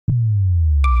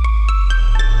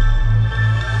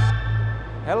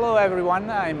everyone,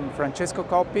 I'm Francesco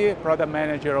Coppi, Product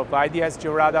Manager of IDS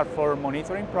Georadar for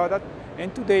monitoring product,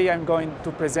 and today I'm going to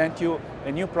present you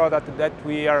a new product that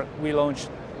we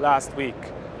launched last week.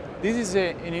 This is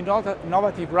an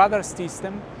innovative radar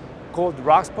system called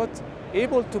Rockspot,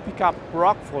 able to pick up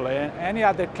rockfall and any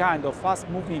other kind of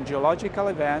fast-moving geological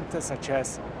event such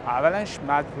as avalanche,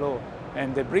 mud flow,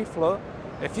 and debris flow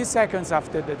a few seconds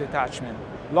after the detachment,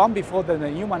 long before the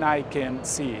human eye can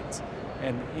see it.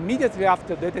 And immediately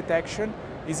after the detection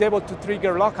is able to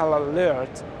trigger local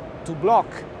alert to block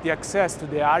the access to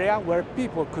the area where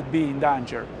people could be in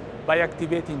danger by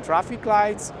activating traffic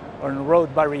lights or a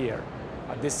road barrier.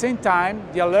 At the same time,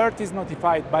 the alert is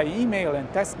notified by email and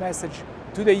text message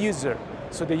to the user,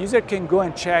 so the user can go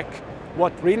and check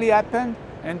what really happened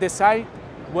and decide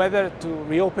whether to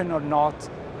reopen or not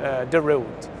the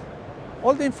road.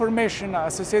 All the information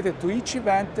associated to each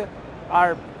event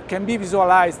can be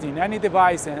visualized in any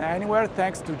device and anywhere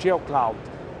thanks to GeoCloud,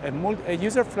 a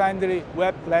user-friendly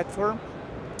web platform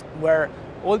where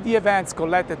all the events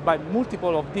collected by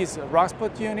multiple of these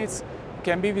Rockspot units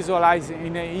can be visualized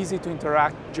in an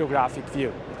easy-to-interact geographic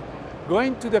view.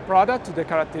 Going to the product, to the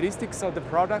characteristics of the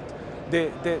product,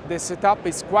 the setup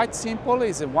is quite simple.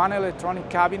 It's one electronic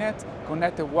cabinet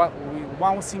connected with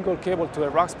one single cable to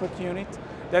a Rockspot unit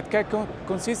that can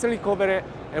consistently cover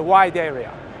a wide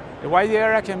area. A wide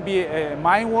area can be a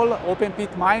mine wall, open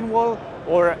pit mine wall,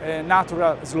 or a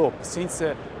natural slope, since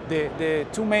the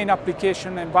two main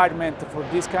application environment for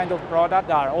this kind of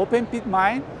product are open pit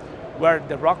mine, where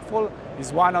the rockfall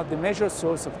is one of the major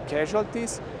sources of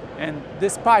casualties, and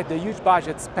despite the huge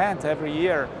budget spent every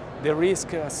year, the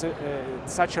risk,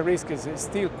 such a risk is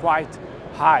still quite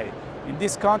high. In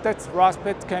this context,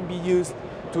 Rockspot can be used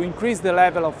to increase the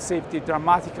level of safety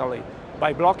dramatically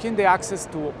by blocking the access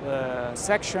to a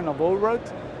section of all road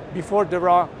before the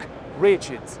rock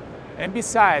reaches. And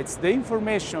besides, the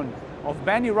information of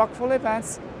many rockfall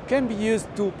events can be used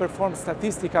to perform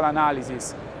statistical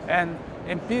analysis and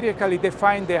empirically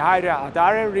define the area at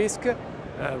area risk,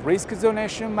 risk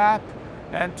zonation map,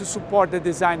 and to support the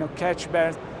design of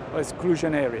catchment or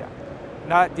exclusion area.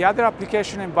 Now, the other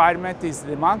application environment is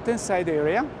the mountainside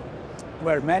area,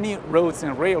 where many roads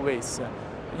and railways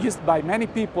used by many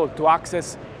people to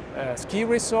access ski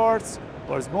resorts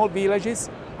or small villages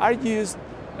are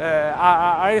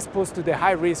exposed to the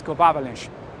high risk of avalanche,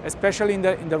 especially in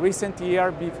the recent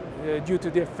year due to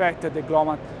the effect of the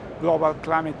global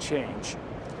climate change.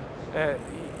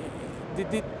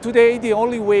 Today, the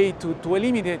only way to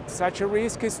eliminate such a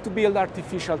risk is to build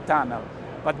artificial tunnel,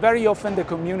 but very often the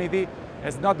community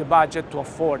has not the budget to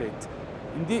afford it.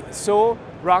 So,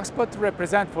 Rockspot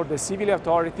represents for the civil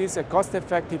authorities a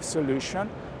cost-effective solution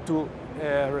to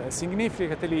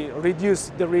significantly reduce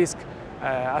the risk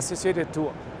associated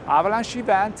to avalanche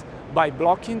event by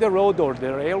blocking the road or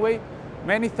the railway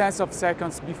many tens of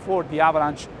seconds before the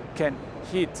avalanche can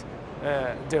hit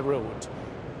the road.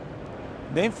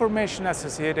 The information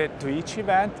associated to each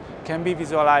event can be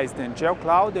visualized in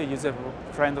GeoCloud, a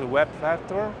user-friendly web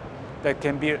platform that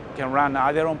can run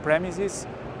either on premises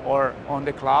or on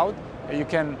the cloud. Where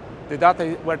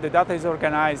the data is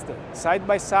organized side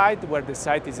by side, where the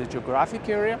site is a geographic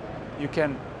area, you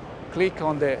can click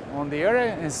on the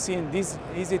area and see in this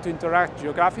easy-to-interact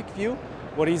geographic view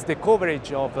what is the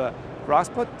coverage of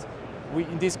Rockspot.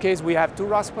 In this case, we have two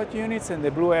Rockspot units, and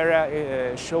the blue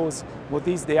area shows what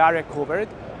is the area covered,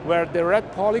 where the red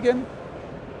polygon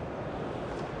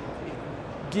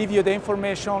gives you the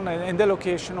information and the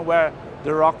location where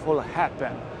the rockfall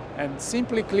happened. And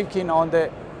simply clicking on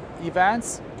the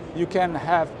events, you can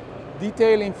have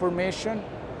detailed information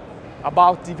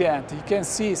about the event. You can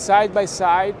see side by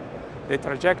side the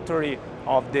trajectory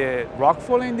of the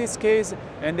rockfall in this case,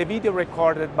 and the video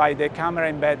recorded by the camera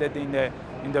embedded in the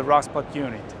Rockspot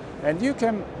unit. And you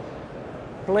can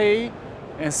play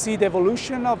and see the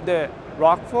evolution of the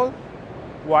rockfall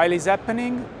while it's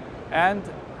happening, and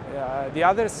the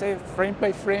other, say, frame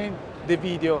by frame, the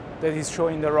video that is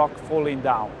showing the rock falling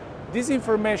down. This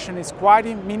information is quite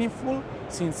meaningful,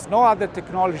 since no other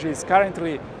technology is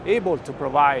currently able to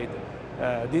provide.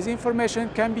 This information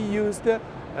can be used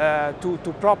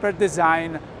to proper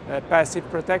design passive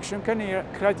protection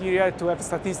criteria to have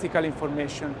statistical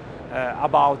information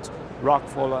about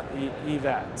rockfall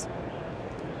events.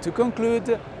 To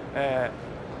conclude,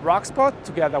 Rockspot,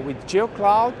 together with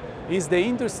GeoCloud, is the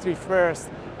industry first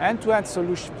end-to-end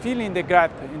solution filling the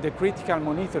gap in the critical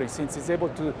monitoring, since it's able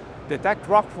to detect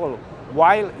rockfall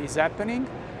while it's happening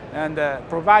and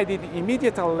provided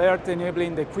immediate alert,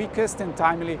 enabling the quickest and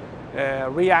timely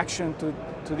reaction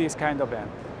to this kind of event.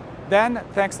 Then,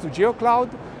 thanks to GeoCloud,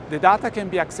 the data can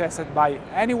be accessed by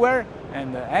anywhere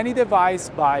and any device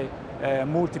by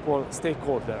multiple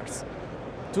stakeholders.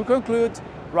 To conclude,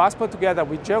 Rockfall together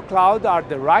with GeoCloud are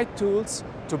the right tools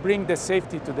to bring the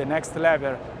safety to the next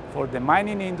level for the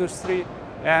mining industry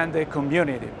and the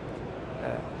community.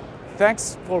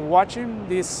 Thanks for watching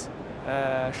this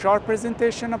short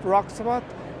presentation of Rockfall.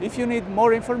 If you need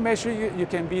more information, you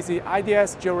can visit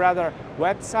IDS GeoRadar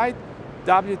website,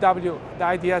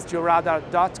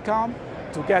 www.idsgeoradar.com,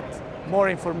 to get more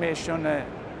information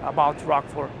about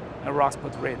Rockfall and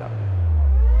Rockfall radar.